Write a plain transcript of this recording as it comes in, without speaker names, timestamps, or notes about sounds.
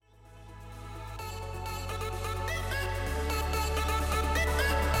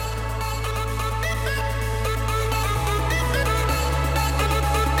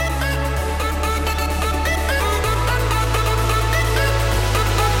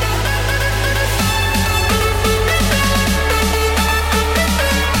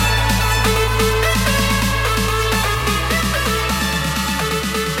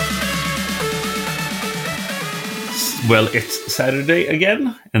Well, it's Saturday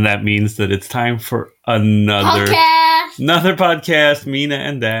again, and that means that it's time for another podcast. Mina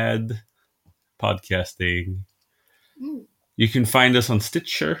and Dad podcasting. You can find us on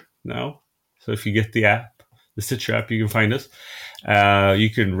Stitcher now. So if you get the Stitcher app, you can find us. You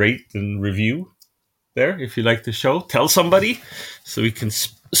can rate and review there if you like the show. Tell somebody so we can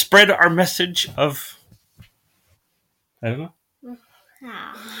spread our message of, I don't know.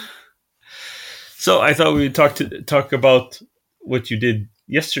 So I thought we would talk about what you did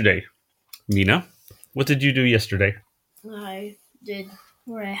yesterday, Mina. What did you do yesterday? I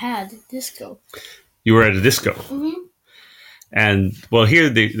had disco. You were at a disco. Mm-hmm. And, well, here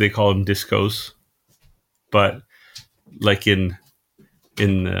they call them discos. But, like in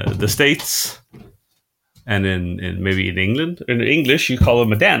the States and in maybe in England, in English, you call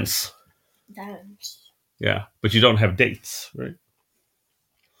them a dance. Dance. Yeah, but you don't have dates, right?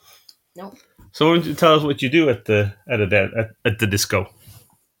 No. So why don't you tell us what you do at the disco?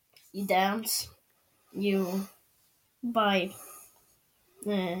 You dance. You buy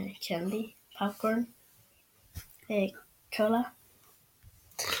candy, popcorn, cola.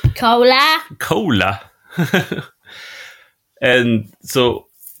 Cola. And so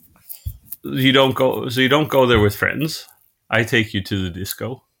you don't go there with friends. I take you to the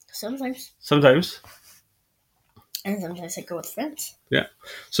disco. Sometimes. And sometimes I go with friends. Yeah.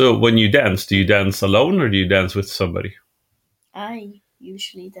 So when you dance, do you dance alone or do you dance with somebody? I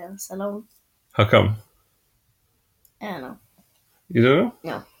usually dance alone. How come? I don't know. You don't know?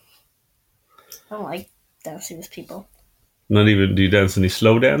 No. I don't like dancing with people. Not even, do you dance any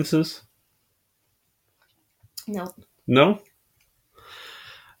slow dances? No. No?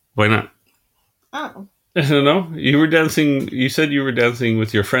 Why not? Oh. I don't know. You said you were dancing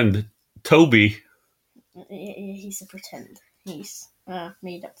with your friend, Toby. He's a pretend. He's a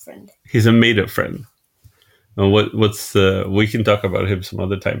made-up friend. He's a made-up friend. And we can talk about him some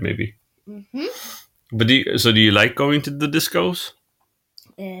other time, maybe. Mm-hmm. But do you like going to the discos?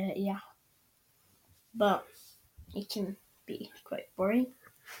 Yeah. But it can be quite boring.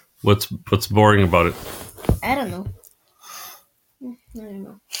 What's boring about it? I don't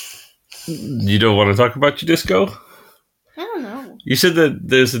know. You don't want to talk about your disco? I don't know. You said that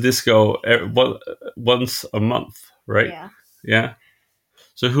there's a disco once a month, right? Yeah. Yeah.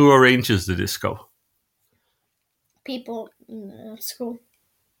 So who arranges the disco? People in school.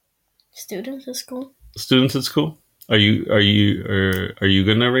 Students at school. Students at school? Are you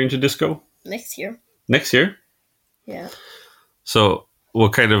gonna arrange a disco Next year? next year? Yeah. So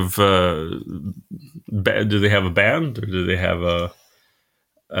what kind of do they have a band or do they have a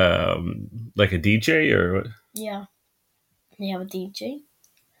like a DJ or what? Yeah. They have a DJ,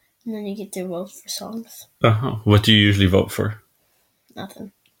 and then you get to vote for songs. What do you usually vote for?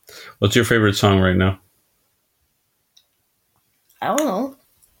 Nothing. What's your favorite song right now? I don't know.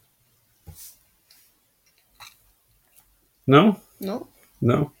 No?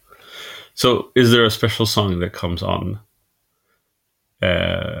 No. So is there a special song that comes on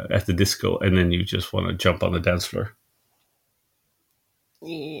at the disco and then you just want to jump on the dance floor?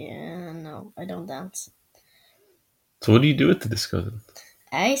 Yeah, no, I don't dance. So what do you do at the disco then?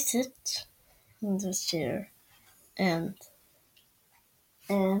 I sit in this chair and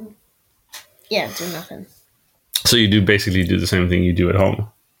yeah, do nothing. So you basically do the same thing you do at home.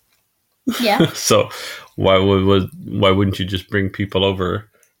 Yeah. So why wouldn't you just bring people over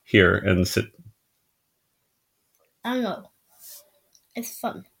here and sit? I don't know. It's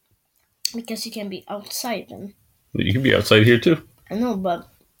fun because you can be outside then. You can be outside here too. I know, but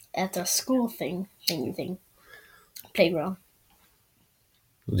at a school thing, playground.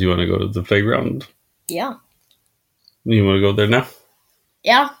 Do you want to go to the playground? Yeah. You want to go there now?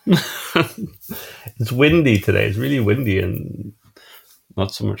 Yeah. It's windy today. It's really windy and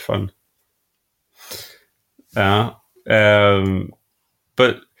not so much fun. But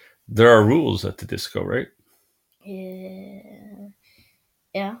there are rules at the disco, right?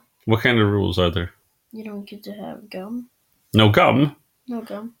 Yeah. What kind of rules are there? You don't get to have gum. No gum? No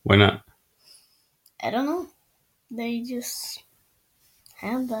gum. Why not? I don't know. They just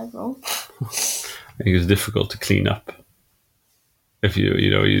have that rule. I think it's difficult to clean up. If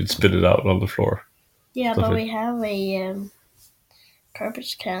you'd spit it out on the floor. Yeah, but we have a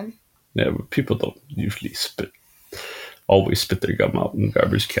garbage can. Yeah, but people don't usually always spit their gum out in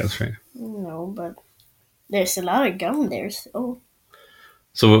garbage cans, right? No, but there's a lot of gum there, so.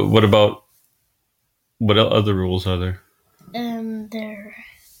 So what other rules are there? There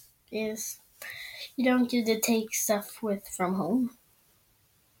is, you don't get to take stuff from home.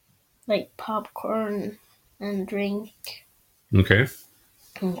 Like popcorn and drink. Okay.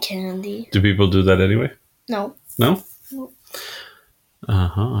 And candy. Do people do that anyway? No. No? Nope.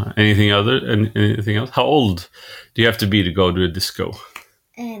 Anything else? How old do you have to be to go to a disco?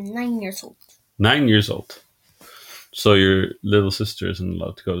 9 years old. 9 years old. So your little sister isn't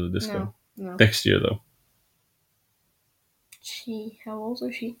allowed to go to the disco? No. Next year, though. How old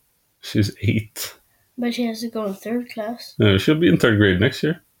is she? She's 8. But she has to go in 3rd class. No, she'll be in 3rd grade next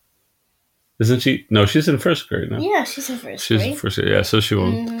year. Isn't she? No, she's in 1st grade now. Yeah, she's in 1st grade. She's in 1st grade, yeah, so she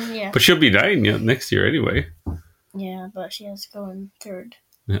won't. Yeah. But she'll be 9 next year anyway. Yeah, but she has to go in 3rd.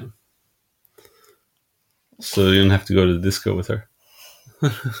 Yeah. So you don't have to go to the disco with her.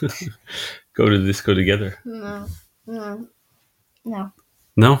 Go to the disco together. No.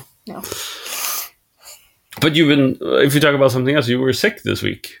 But if you talk about something else, you were sick this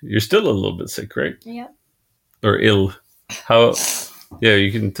week. You're still a little bit sick, right? Yeah. Or ill. How? Yeah,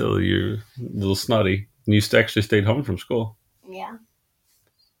 you can tell you're a little snotty. You actually stayed home from school. Yeah.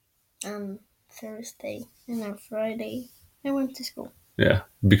 Thursday and on Friday, I went to school. Yeah,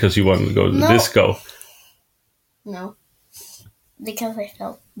 because you wanted to go to the disco. No, because I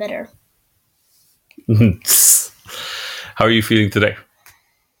felt better. How are you feeling today?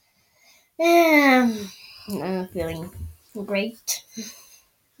 I'm feeling great.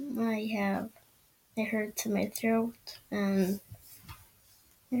 It hurts in my throat and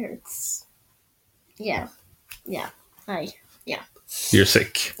it hurts. Yeah. You're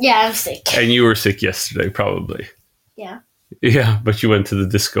sick. Yeah, I'm sick. And you were sick yesterday, probably. Yeah. Yeah, but you went to the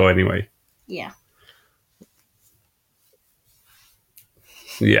disco anyway. Yeah.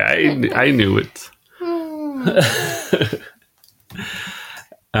 Yeah, I knew it.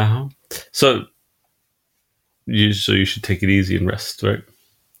 So you should take it easy and rest, right?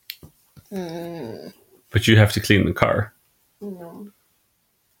 But you have to clean the car. No.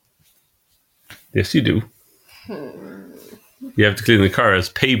 Yes, you do. You have to clean the car as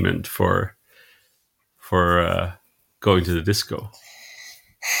payment for going to the disco.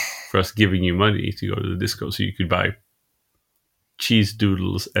 For us giving you money to go to the disco so you could buy cheese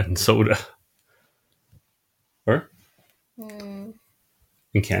doodles and soda. Or? And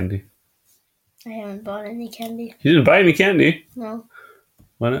candy. I haven't bought any candy. You didn't buy any candy? No.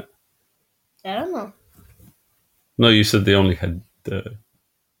 Why not? I don't know. No, you said they only had the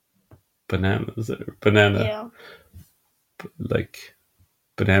bananas. Banana. Yeah. Like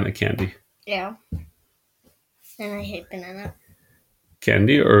banana candy. Yeah. And I hate banana.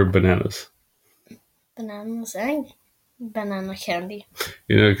 Candy or bananas? Bananas and banana candy.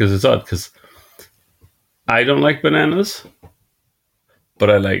 You know, because it's odd, because I don't like bananas, but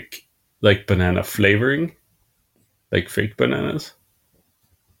I like banana flavoring, like fake bananas.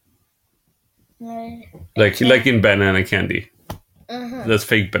 Like in banana candy. That's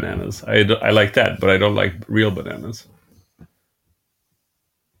fake bananas. I like that, but I don't like real bananas.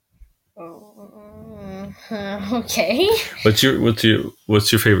 Okay. What's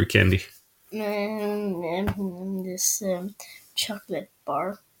your favorite candy? This chocolate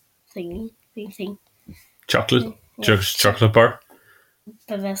bar thing. Chocolate? Yeah. Chocolate bar?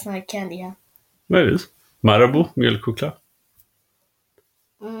 But that's not candy, huh? No, it is. Marabou, mjölkchoklad.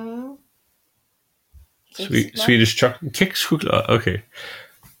 Swedish chocolate. Kexchoklad, okay.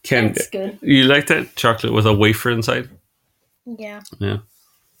 Candy. That's good. You like that? Chocolate with a wafer inside? Yeah. Yeah.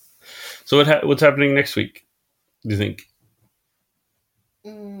 So what's happening next week, do you think?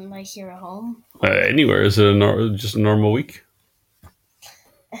 Like here at home? Anywhere. Is it just a normal week?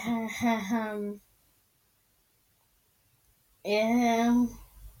 Yeah.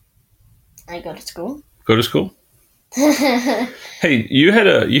 I go to school. Go to school? Hey, you had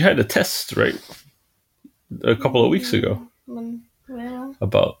a test, right? A couple of weeks ago. Well.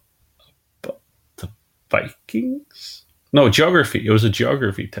 About the Vikings? No, geography. It was a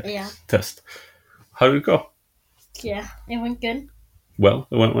geography test. Yeah. Test. How did it go? Yeah, it went good. Well,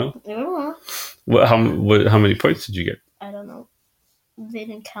 it went well. It went well. How many points did you get? I don't know. They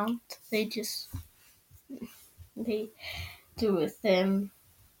didn't count. They do with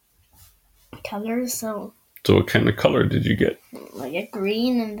colors. So what kind of color did you get? Like a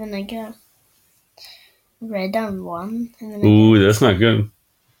green, and then I got red on one. And then Ooh, that's not good.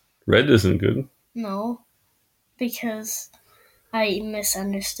 Red isn't good. No, because I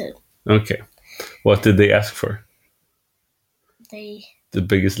misunderstood. Okay. What did they ask for? The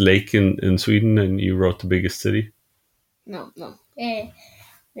biggest lake in Sweden, and you wrote the biggest city? No.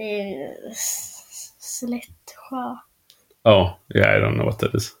 Slättsjö. Oh, yeah, I don't know what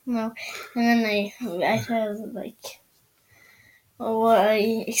that is. No. And then I said,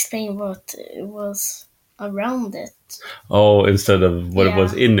 I explained what it was around it. Oh, instead of what it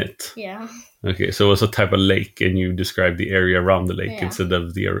was in it. Yeah. Okay, so it was a type of lake, and you described the area around the lake instead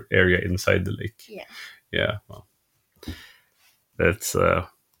of the area inside the lake. Yeah. Yeah. Well, That's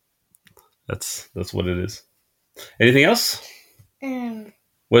what it is. Anything else?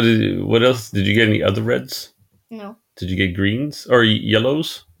 What else? Did you get any other reds? No. Did you get greens or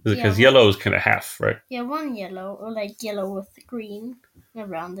yellows? Because yellow is kind of half, right? Yeah, one yellow, or like yellow with green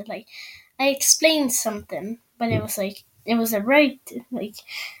around it. Like, I explained something, but it was like, it was a right, like,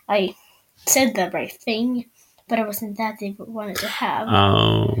 I said the right thing, but it wasn't that they wanted to have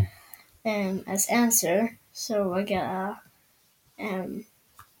as answer. So I got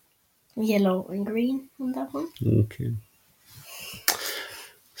yellow and green on that one. Okay.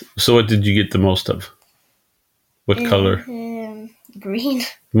 So what did you get the most of? What color? Green.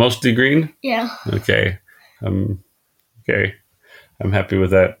 Mostly green? Yeah. Okay. Okay. I'm happy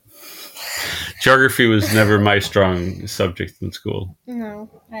with that. Geography was never my strong subject in school. No,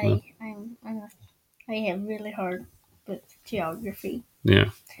 I have really hard with geography. Yeah.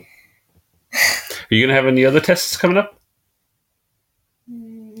 Are you gonna have any other tests coming up?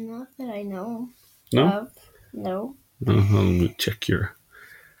 Not that I know. No. No. I'll check your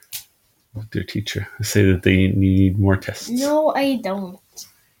teacher. Say that they need more tests. No, I don't.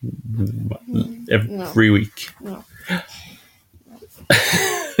 Every week. No.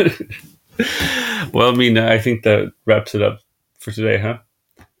 Well, Mina, I think that wraps it up for today, huh?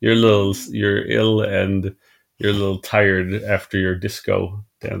 You're ill and you're a little tired after your disco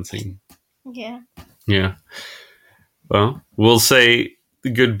dancing. Yeah. Yeah. Well, we'll say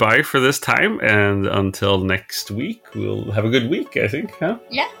goodbye for this time, and until next week, we'll have a good week, I think, huh?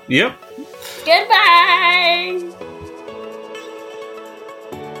 Yeah. Yep. Goodbye!